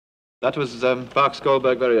That was Bach's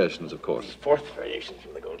Goldberg Variations, of course. Fourth variation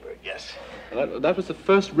from the Goldberg, yes. That was the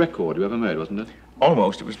first record you ever made, wasn't it?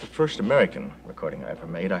 Almost. It was the first American recording I ever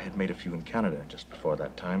made. I had made a few in Canada just before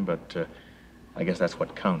that time, but I guess that's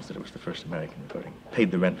what counts, that it was the first American recording. Paid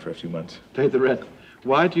the rent for a few months. Paid the rent.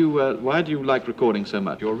 Why do you like recording so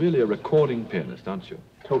much? You're really a recording pianist, aren't you?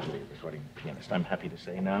 Totally a recording pianist, I'm happy to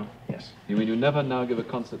say now, yes. You mean you never now give a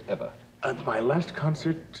concert ever? My last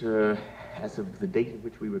concert, as of the date at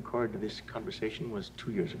which we recorded this conversation, was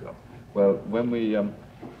 2 years ago. Well, when we,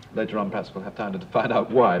 later on perhaps we'll have time to find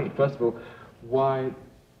out why, but first of all, why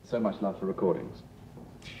so much love for recordings?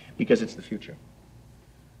 Because it's the future.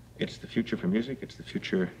 It's the future for music, it's the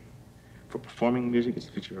future for performing music, it's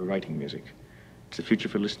the future for writing music. It's the future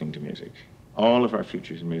for listening to music. All of our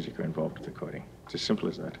futures in music are involved with recording. It's as simple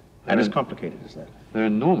as that. And as complicated as that. They're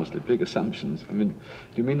enormously big assumptions. I mean, do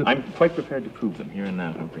you mean that... I'm quite prepared to prove them here and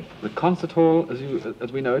now, Humphrey. The concert hall,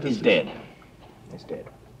 as we know it, is dead. It's dead.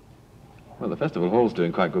 Well, the Festival Hall's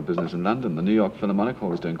doing quite good business in London. The New York Philharmonic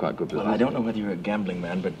Hall is doing quite good business. Well, I don't know whether you're a gambling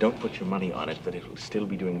man, but don't put your money on it that it will still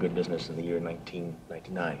be doing good business in the year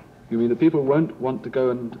 1999. You mean that people won't want to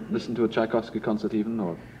go and listen to a Tchaikovsky concert even,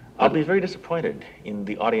 or...? I'll be very disappointed in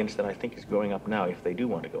the audience that I think is growing up now if they do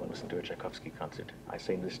want to go and listen to a Tchaikovsky concert. I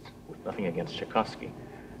say this with nothing against Tchaikovsky.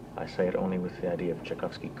 I say it only with the idea of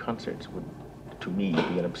Tchaikovsky concerts would, to me,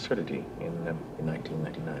 be an absurdity in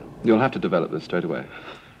 1999. You'll have to develop this straight away.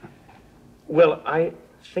 Well, I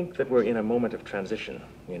think that we're in a moment of transition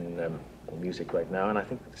in music right now, and I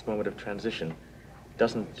think that this moment of transition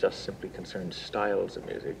doesn't just simply concern styles of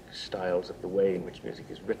music, styles of the way in which music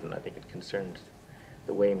is written. I think it concerns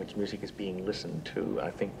the way in which music is being listened to. I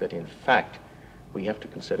think that, in fact, we have to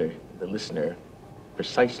consider the listener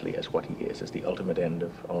precisely as what he is, as the ultimate end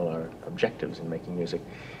of all our objectives in making music.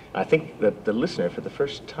 I think that the listener, for the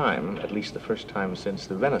first time, at least the first time since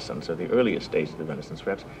the Renaissance, or the earliest days of the Renaissance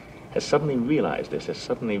perhaps, has suddenly realized this, has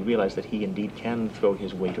suddenly realized that he indeed can throw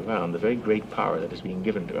his weight around, the very great power that is being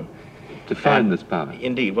given to him. Define this power.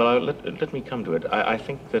 Indeed. Well, let me come to it. I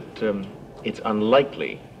think that it's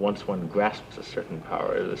unlikely, once one grasps a certain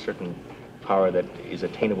power that is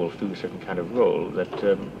attainable through a certain kind of role,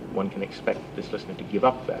 that one can expect this listener to give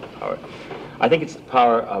up that power. I think it's the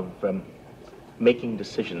power of making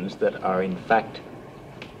decisions that are in fact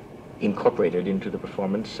incorporated into the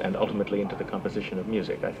performance and ultimately into the composition of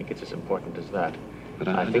music. I think it's as important as that. But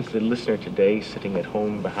I think the listener today, sitting at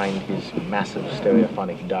home behind his massive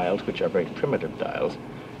stereophonic dials, which are very primitive dials,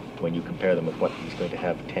 when you compare them with what he's going to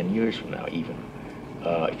have 10 years from now even,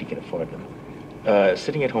 if he can afford them.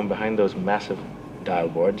 Sitting at home behind those massive dial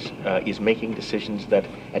boards is making decisions that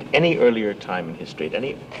at any earlier time in history, at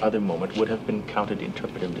any other moment, would have been counted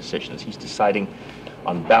interpretive decisions. He's deciding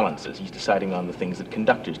on balances. He's deciding on the things that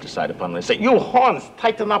conductors decide upon. They say, you horns,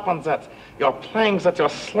 tighten up on that. You're playing that, you're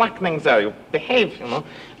slackening there, you behave, you know.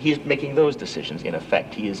 He's making those decisions, in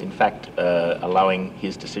effect. He is, in fact, allowing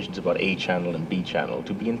his decisions about A channel and B channel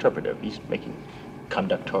to be interpretive. He's making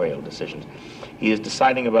conductorial decisions. He is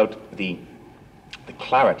deciding about the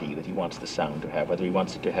clarity that he wants the sound to have, whether he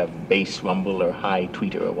wants it to have bass rumble or high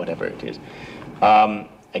tweeter or whatever it is.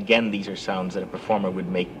 Again, these are sounds that a performer would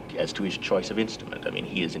make as to his choice of instrument. I mean,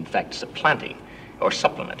 he is in fact supplanting or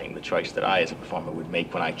supplementing the choice that I as a performer would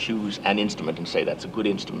make when I choose an instrument and say that's a good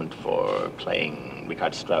instrument for playing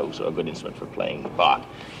Richard Strauss or a good instrument for playing Bach.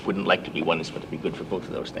 Wouldn't like to be one instrument to be good for both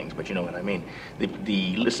of those things, but you know what I mean.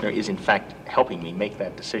 The listener is in fact helping me make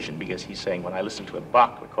that decision, because he's saying when I listen to a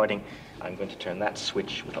Bach recording, I'm going to turn that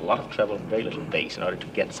switch with a lot of treble and very little bass in order to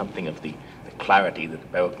get something of the clarity that the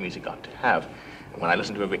Baroque music ought to have. When I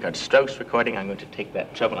listen to a Richard Strauss recording, I'm going to take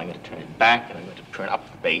that treble, I'm going to turn it back, and I'm going to turn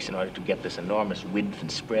up the bass in order to get this enormous width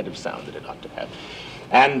and spread of sound that it ought to have.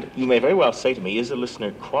 And you may very well say to me, is the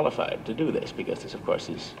listener qualified to do this? Because this, of course,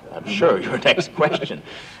 is, I'm sure, your next question.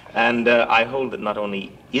 And I hold that not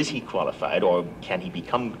only is he qualified, or can he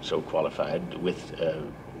become so qualified with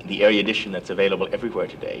the erudition that's available everywhere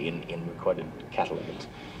today in recorded catalogs,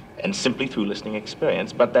 and simply through listening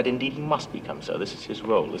experience, but that indeed he must become so. This is his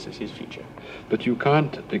role, this is his future. But you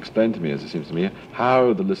can't explain to me, as it seems to me,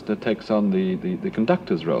 how the listener takes on the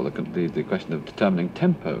conductor's role, the question of determining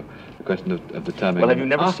tempo, the question of determining... Well, have you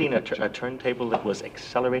never seen a turntable that was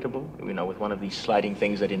acceleratable, you know, with one of these sliding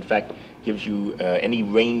things that in fact gives you any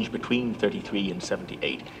range between 33 and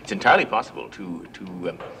 78? It's entirely possible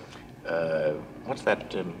to what's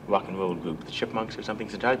that rock and roll group, the Chipmunks or something?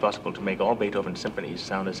 It's entirely possible to make all Beethoven symphonies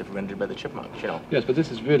sound as if rendered by the Chipmunks, you know. Yes, but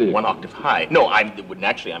this is really... one octave high. No,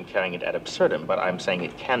 naturally I'm carrying it ad absurdum, but I'm saying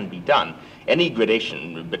it can be done. Any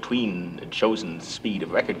gradation between chosen speed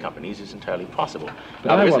of record companies is entirely possible. But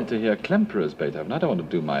now, I want to hear Klemperer's Beethoven. I don't want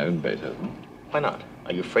to do my own Beethoven. Why not?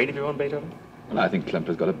 Are you afraid of your own Beethoven? Well, I think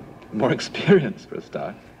Klemperer's got more experience for a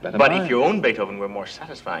start. But if your own Beethoven were more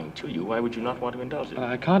satisfying to you, why would you not want to indulge it?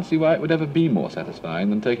 I can't see why it would ever be more satisfying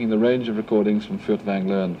than taking the range of recordings from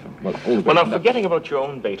Furtwängler and from all the... Well, now, forgetting about your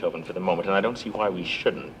own Beethoven for the moment, and I don't see why we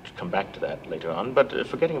shouldn't come back to that later on, but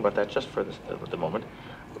forgetting about that just for the moment,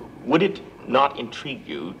 would it not intrigue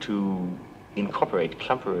you to incorporate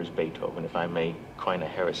Klemperer's Beethoven, if I may coin a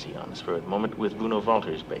heresy on this for a moment, with Bruno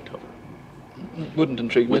Walter's Beethoven? Wouldn't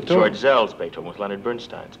intrigue me with at all. George Zell's Beethoven, with Leonard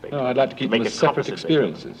Bernstein's Beethoven. No, I'd like to keep them as separate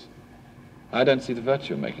experiences. I don't see the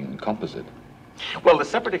virtue of making them composite. Well, the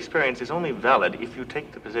separate experience is only valid if you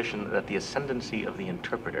take the position that the ascendancy of the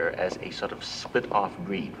interpreter as a sort of split-off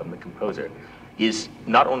breed from the composer is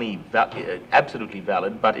not only absolutely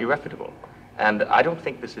valid, but irrefutable. And I don't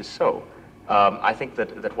think this is so. I think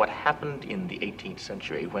that what happened in the 18th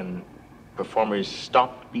century when performers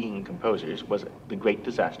stopped being composers was the great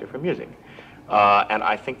disaster for music. And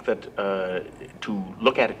I think that to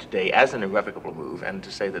look at it today as an irrevocable move and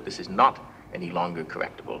to say that this is not any longer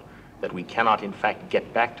correctable, that we cannot in fact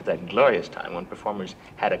get back to that glorious time when performers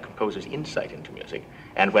had a composer's insight into music,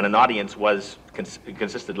 and when an audience was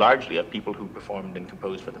consisted largely of people who performed and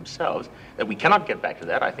composed for themselves, that we cannot get back to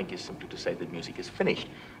that, I think is simply to say that music is finished.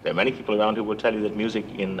 There are many people around who will tell you that music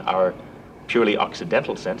in our purely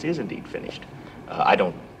occidental sense is indeed finished. I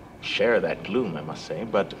don't share that gloom, I must say,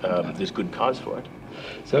 but there's good cause for it.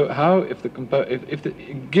 So how, if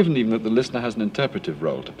given even that the listener has an interpretive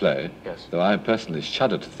role to play, yes, though I personally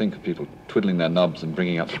shudder to think of people twiddling their knobs and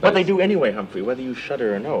bringing up the bass. But they do anyway, Humphrey, whether you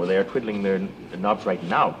shudder or no. They are twiddling their knobs right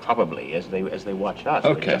now, probably, as they watch us,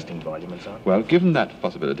 adjusting volume and so on. Well, given that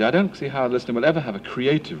possibility, I don't see how a listener will ever have a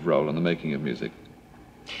creative role in the making of music.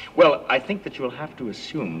 Well, I think that you will have to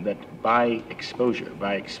assume that by exposure,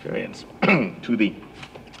 by experience to the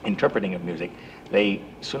interpreting of music, they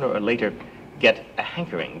sooner or later get a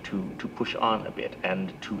hankering to push on a bit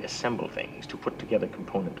and to assemble things, to put together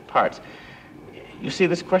component parts. You see,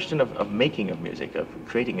 this question of making of music, of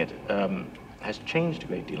creating it, has changed a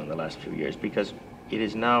great deal in the last few years because it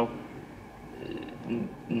is now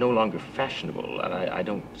no longer fashionable. And I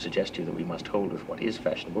don't suggest to you that we must hold with what is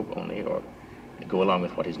fashionable only, or go along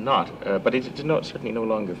with what is not. But it's certainly no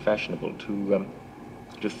longer fashionable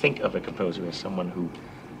to think of a composer as someone who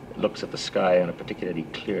looks at the sky on a particularly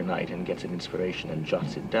clear night and gets an inspiration and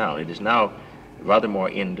jots it down. It is now rather more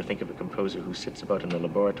in to think of a composer who sits about in a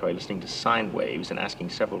laboratory listening to sine waves and asking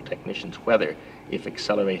several technicians whether, if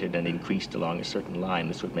accelerated and increased along a certain line,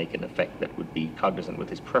 this would make an effect that would be cognizant with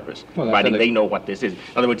his purpose, providing they know what this is. In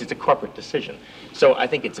other words, it's a corporate decision. So I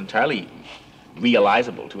think it's entirely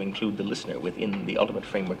realizable to include the listener within the ultimate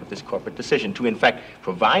framework of this corporate decision, to in fact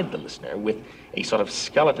provide the listener with a sort of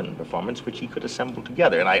skeleton performance which he could assemble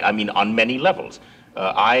together. And I mean on many levels.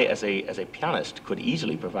 I, as a pianist, could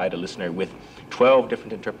easily provide a listener with 12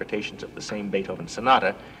 different interpretations of the same Beethoven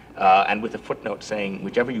sonata, and with a footnote saying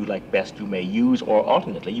whichever you like best you may use, or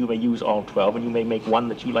alternately you may use all 12 and you may make one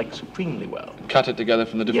that you like supremely well. Cut it together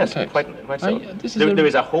from the different texts. Quite so. There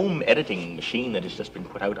is a home editing machine that has just been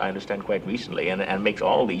put out, I understand, quite recently, and makes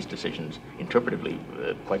all these decisions interpretively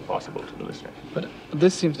quite possible to the listener. But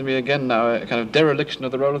this seems to me again now a kind of dereliction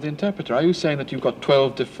of the role of the interpreter. Are you saying that you've got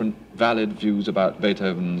 12 different valid views about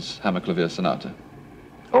Beethoven's Hammerklavier Sonata?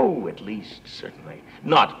 Oh, at least, certainly.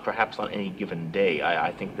 Not perhaps on any given day.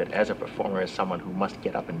 I think that as a performer, as someone who must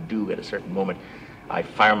get up and do at a certain moment, I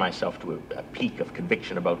fire myself to a peak of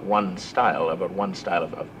conviction about one style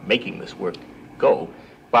of making this work go.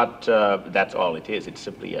 But that's all it is. It's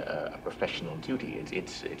simply a professional duty.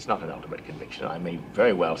 It's not an ultimate conviction. I may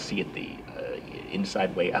very well see it the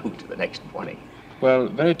inside way out the next morning. Well,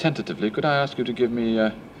 very tentatively, could I ask you to give me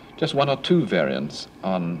just one or two variants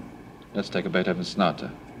on, let's take a Beethoven sonata?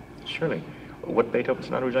 Surely. What Beethoven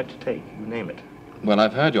sonata would you like to take? You name it. Well,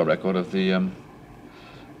 I've heard your record of the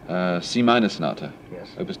C minor sonata. Yes.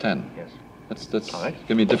 Opus 10. Yes. Let's all right.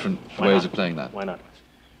 Give me different ways of playing that. Why not?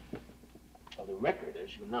 Well, the record,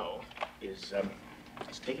 as you know, is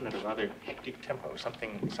taken at a rather hectic tempo,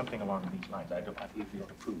 something along these lines. I believe you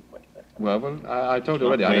don't approve what that. Well, I told you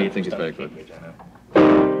already, I don't think it's very good. I know.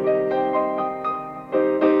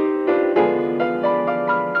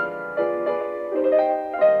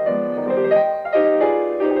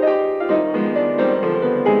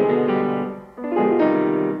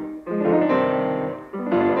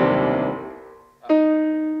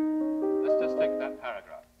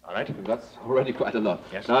 already quite a lot.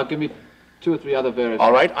 Yes. Now, give me 2 or 3 other variations.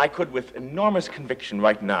 All right, I could with enormous conviction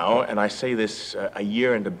right now, and I say this a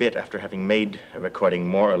year and a bit after having made a recording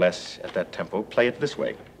more or less at that tempo, play it this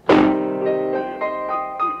way.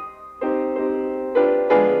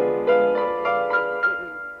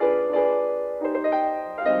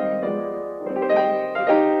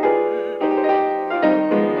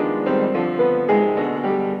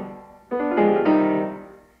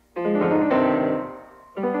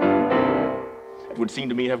 Would seem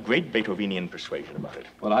to me to have great Beethovenian persuasion about it.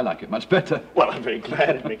 Well, I like it much better. Well, I'm very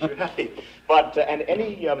glad it makes you happy. But and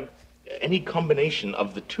any combination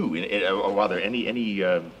of the two, or rather any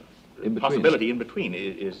possibility in between,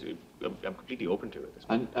 is I'm completely open to it.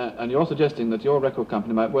 And you're suggesting that your record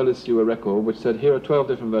company might well issue a record which said, here are 12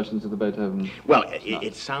 different versions of the Beethoven. Well,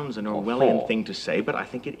 it sounds an Orwellian thing to say, but I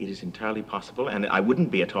think it is entirely possible, and I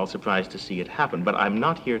wouldn't be at all surprised to see it happen. But I'm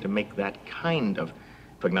not here to make that kind of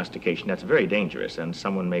prognostication. That's very dangerous, and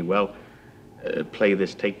someone may well play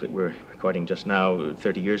this tape that we're recording just now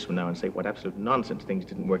 30 years from now and say, what absolute nonsense, things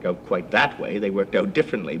didn't work out quite that way, they worked out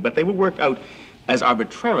differently. But they will work out as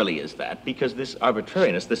arbitrarily as that, because this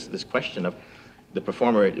arbitrariness, this question of the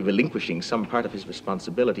performer relinquishing some part of his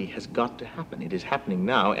responsibility has got to happen. It is happening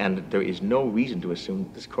now, and there is no reason to assume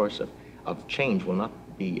that this course of change will not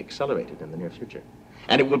be accelerated in the near future.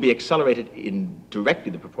 And it will be accelerated in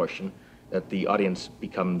directly the proportion that the audience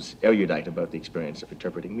becomes erudite about the experience of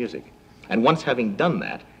interpreting music. And once having done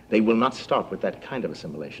that, they will not stop with that kind of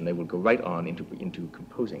assimilation. They will go right on into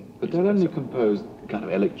composing. But they'll only compose kind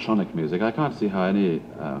of electronic music. I can't see how any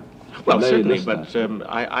well, certainly, but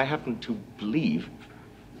I happen to believe,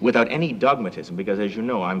 without any dogmatism, because as you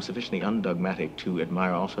know, I'm sufficiently undogmatic to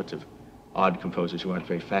admire all sorts of odd composers who aren't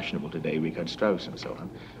very fashionable today, Richard Strauss and so on.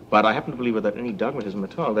 But I happen to believe, without any dogmatism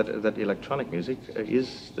at all, that electronic music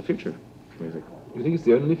is the future. Music. You think it's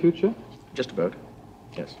the only future? Just about,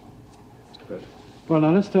 yes. Just about. Well, now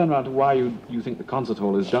let's turn around to why you think the concert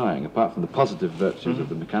hall is dying, apart from the positive virtues of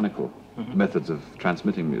the mechanical methods of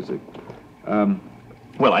transmitting music.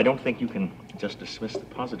 Well, I don't think you can just dismiss the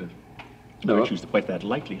positive virtues quite that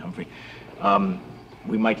lightly, Humphrey.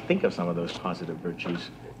 We might think of some of those positive virtues.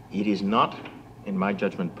 It is not, in my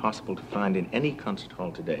judgment, possible to find in any concert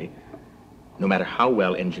hall today, no matter how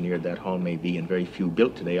well engineered that hall may be, and very few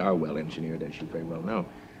built today are well engineered, as you very well know,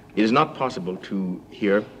 it is not possible to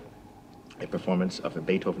hear a performance of a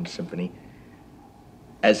Beethoven symphony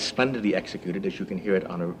as splendidly executed as you can hear it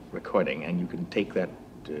on a recording. And you can take that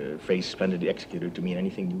phrase splendidly executed to mean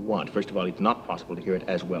anything you want. First of all, it's not possible to hear it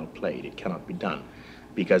as well played. It cannot be done.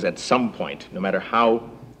 Because at some point, no matter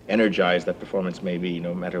how energized that performance may be,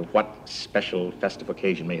 no matter what special festive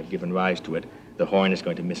occasion may have given rise to it, the horn is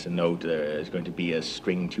going to miss a note, there's going to be a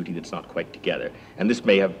string tutti that's not quite together. And this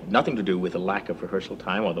may have nothing to do with a lack of rehearsal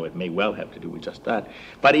time, although it may well have to do with just that.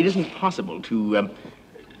 But it isn't possible to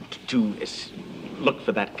look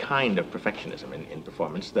for that kind of perfectionism in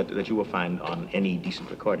performance that you will find on any decent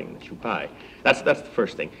recording that you buy. That's the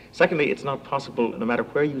first thing. Secondly, it's not possible, no matter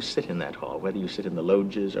where you sit in that hall, whether you sit in the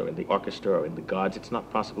loges or in the orchestra or in the gods, it's not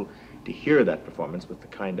possible to hear that performance with the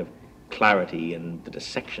kind of clarity and the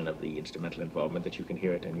dissection of the instrumental involvement that you can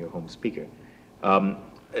hear it in your home speaker.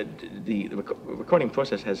 The recording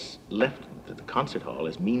process has left the concert hall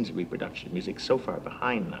as means of reproduction of music so far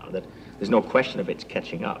behind now that there's no question of its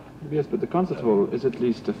catching up. Yes, but the concert hall is at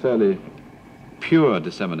least a fairly pure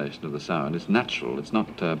dissemination of the sound. It's natural. It's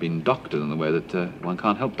not been doctored in the way that one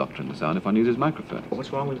can't help doctoring the sound if one uses microphones. Well,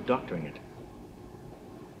 what's wrong with doctoring it?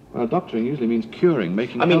 Well, doctoring usually means curing,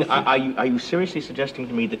 making I mean, healthy. are you seriously suggesting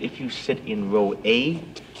to me that if you sit in row A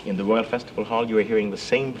in the Royal Festival Hall, you are hearing the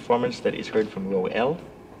same performance that is heard from row L?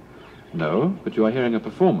 No, but you are hearing a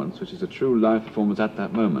performance, which is a true live performance at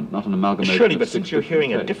that moment, not an amalgamation. Surely, of but six since you're hearing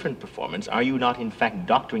different a different performance, are you not in fact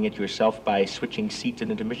doctoring it yourself by switching seats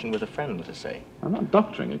at intermission with a friend, let us say? I'm not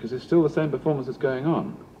doctoring it, because it's still the same performance that's going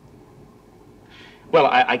on. Well,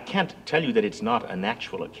 I can't tell you that it's not a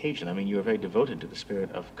natural occasion. I mean, you're very devoted to the spirit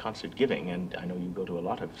of concert giving, and I know you go to a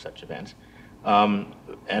lot of such events. And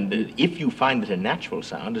if you find it a natural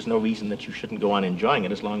sound, there's no reason that you shouldn't go on enjoying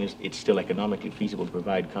it as long as it's still economically feasible to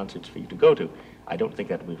provide concerts for you to go to. I don't think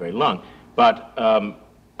that will be very long. But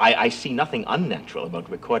I see nothing unnatural about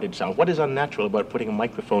recorded sound. What is unnatural about putting a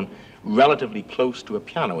microphone relatively close to a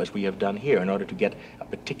piano, as we have done here, in order to get a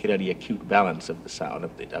particularly acute balance of the sound,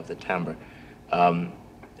 of the timbre?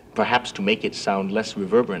 Perhaps to make it sound less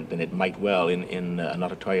reverberant than it might well in an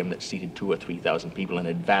auditorium that seated 2,000 or 3,000 people in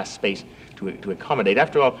a vast space to accommodate.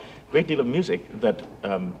 After all, a great deal of music that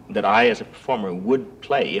I, as a performer, would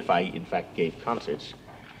play if I, in fact, gave concerts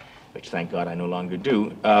which thank God I no longer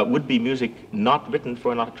do, would be music not written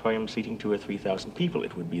for an auditorium seating 2,000 or 3,000 people.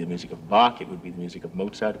 It would be the music of Bach, it would be the music of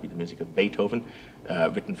Mozart, it would be the music of Beethoven,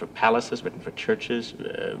 written for palaces, written for churches,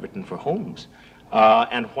 written for homes.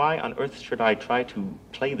 And why on earth should I try to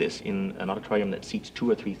play this in an auditorium that seats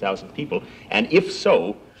 2,000 or 3,000 people? And if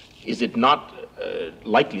so, is it not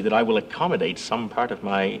likely that I will accommodate some part of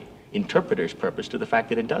my interpreter's purpose to the fact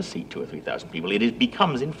that it does seat 2,000 or 3,000 people? It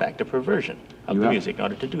becomes, in fact, a perversion of the music in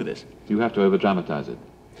order to do this. You have to over-dramatize it.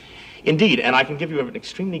 Indeed, and I can give you an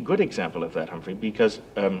extremely good example of that, Humphrey, because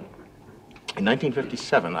in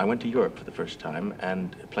 1957, I went to Europe for the first time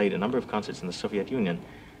and played a number of concerts in the Soviet Union.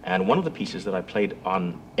 And one of the pieces that I played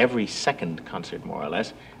on every second concert, more or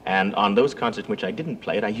less, and on those concerts in which I didn't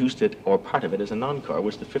play it, I used it, or part of it, as an encore,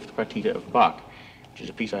 was the Fifth Partita of Bach, which is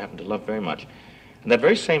a piece I happen to love very much. And that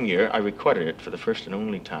very same year, I recorded it for the first and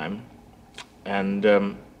only time, and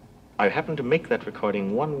I happened to make that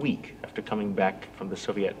recording 1 week after coming back from the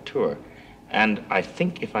Soviet tour. And I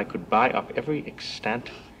think if I could buy up every extant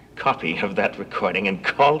copy of that recording and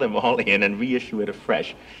call them all in and reissue it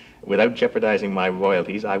afresh, without jeopardizing my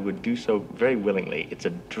royalties, I would do so very willingly. It's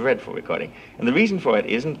a dreadful recording. And the reason for it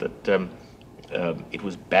isn't that it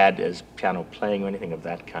was bad as piano playing or anything of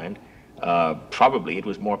that kind. Probably it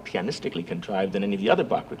was more pianistically contrived than any of the other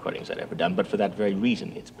Bach recordings I'd ever done, but for that very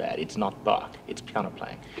reason it's bad. It's not Bach, it's piano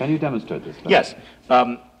playing. Can you demonstrate this? Yes.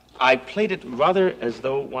 I played it rather as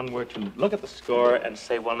though one were to look at the score and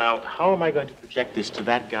say, well, now, how am I going to project this to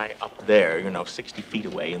that guy up there, 60 feet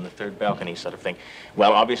away in the third balcony sort of thing?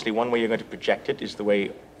 Well, obviously, one way you're going to project it is the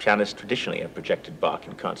way pianists traditionally have projected Bach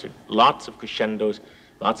in concert. Lots of crescendos,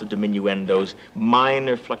 lots of diminuendos,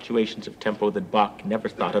 minor fluctuations of tempo that Bach never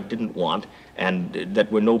thought of, didn't want, and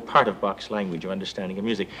that were no part of Bach's language or understanding of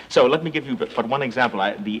music. So let me give you but one example,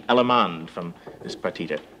 the Allemande from this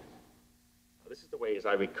partita. This is the way, as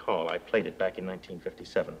I recall, I played it back in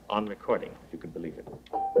 1957, on recording, if you could believe it.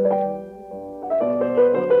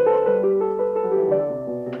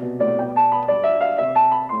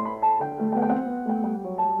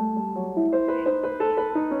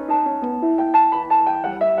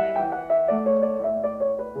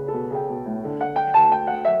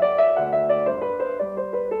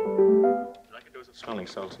 Smelling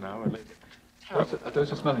salts now or later. Are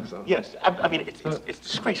those are smelling salts? Yes. I mean, it's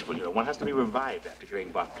disgraceful, One has to be revived after hearing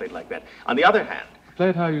Bach played like that. On the other hand... Play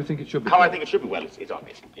it how you think it should be. How I think it should be. Well, it's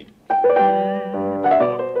obvious.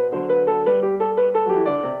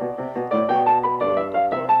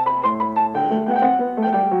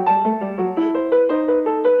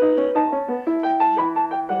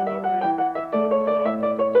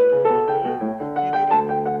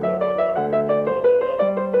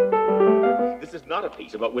 Not a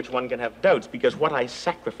piece about which one can have doubts, because what I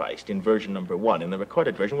sacrificed in version number 1, in the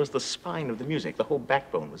recorded version, was the spine of the music. The whole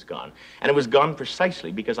backbone was gone. And it was gone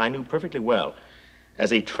precisely because I knew perfectly well,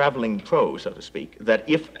 as a traveling pro, so to speak, that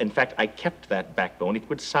if, in fact, I kept that backbone, it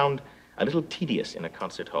would sound a little tedious in a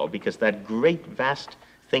concert hall, because that great, vast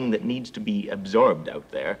thing that needs to be absorbed out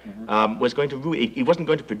there was going to ruin. It wasn't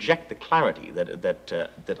going to project the clarity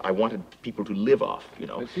that I wanted people to live off.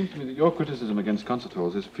 It seems to me that your criticism against concert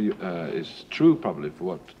halls is true, probably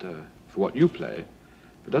for what you play,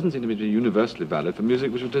 but it doesn't seem to me to be universally valid for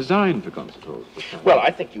music which was designed for concert halls. Well, I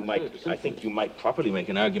think you might properly make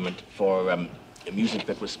an argument for music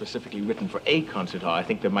that was specifically written for a concert hall. I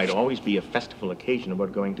think there might always be a festival occasion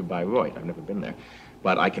about going to Bayreuth. I've never been there.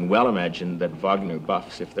 But I can well imagine that Wagner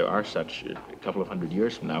buffs, if there are such a couple of 100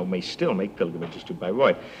 years from now, may still make pilgrimages to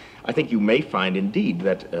Bayreuth. I think you may find, indeed,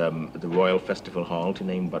 that the Royal Festival Hall, to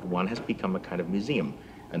name but one, has become a kind of museum,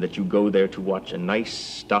 and that you go there to watch a nice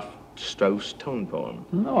stuffed Strauss tone poem.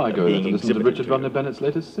 No, I go there to listen to Richard Wagner Bennett's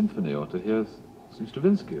latest symphony, or to hear some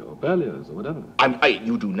Stravinsky, or Berlioz, or whatever.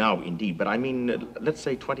 You do now, indeed, but I mean, let's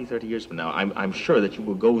say 20, 30 years from now, I'm sure that you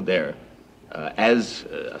will go there as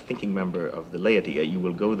a thinking member of the laity. You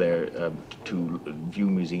will go there to view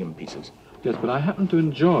museum pieces. Yes, but I happen to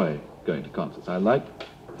enjoy going to concerts. I like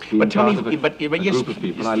being part of a group of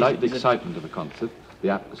people. I like the excitement of a concert, the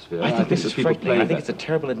atmosphere. I think this is frightening. I think it's a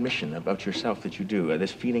terrible admission about yourself that you do,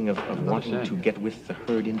 this feeling of wanting to get with the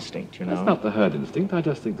herd instinct, That's not the herd instinct. I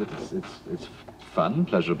just think that it's fun,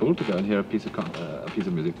 pleasurable to go and hear a piece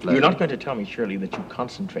of music played. You're not going to tell me, surely, that you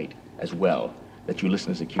concentrate as well, that you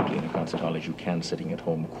listen as acutely in a concert hall as you can sitting at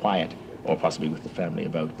home, quiet, or possibly with the family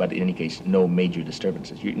about, but in any case, no major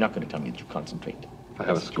disturbances. You're not going to tell me that you concentrate. If I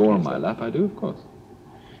have a score on my lap, I do, of course.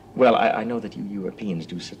 Well, I know that you Europeans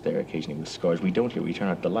do sit there occasionally with scores. We don't here. We turn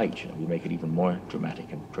out the light. We make it even more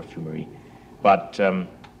dramatic and perfumery. But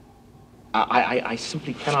I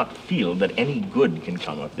simply cannot feel that any good can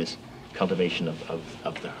come of this cultivation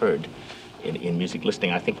of the herd in music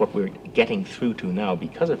listening. I think what we're getting through to now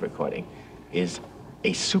because of recording is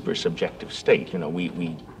a super subjective state. You know,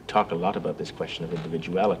 we talk a lot about this question of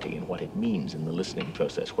individuality and what it means in the listening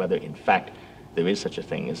process, whether in fact there is such a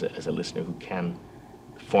thing as a listener who can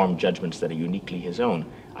form judgments that are uniquely his own.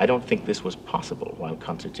 I don't think this was possible while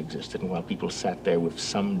concerts existed and while people sat there with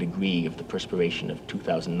some degree of the perspiration of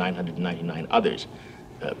 2,999 others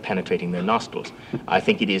penetrating their nostrils. I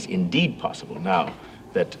think it is indeed possible now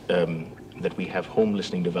that that we have home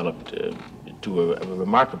listening developed to a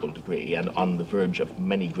remarkable degree and on the verge of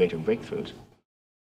many greater breakthroughs.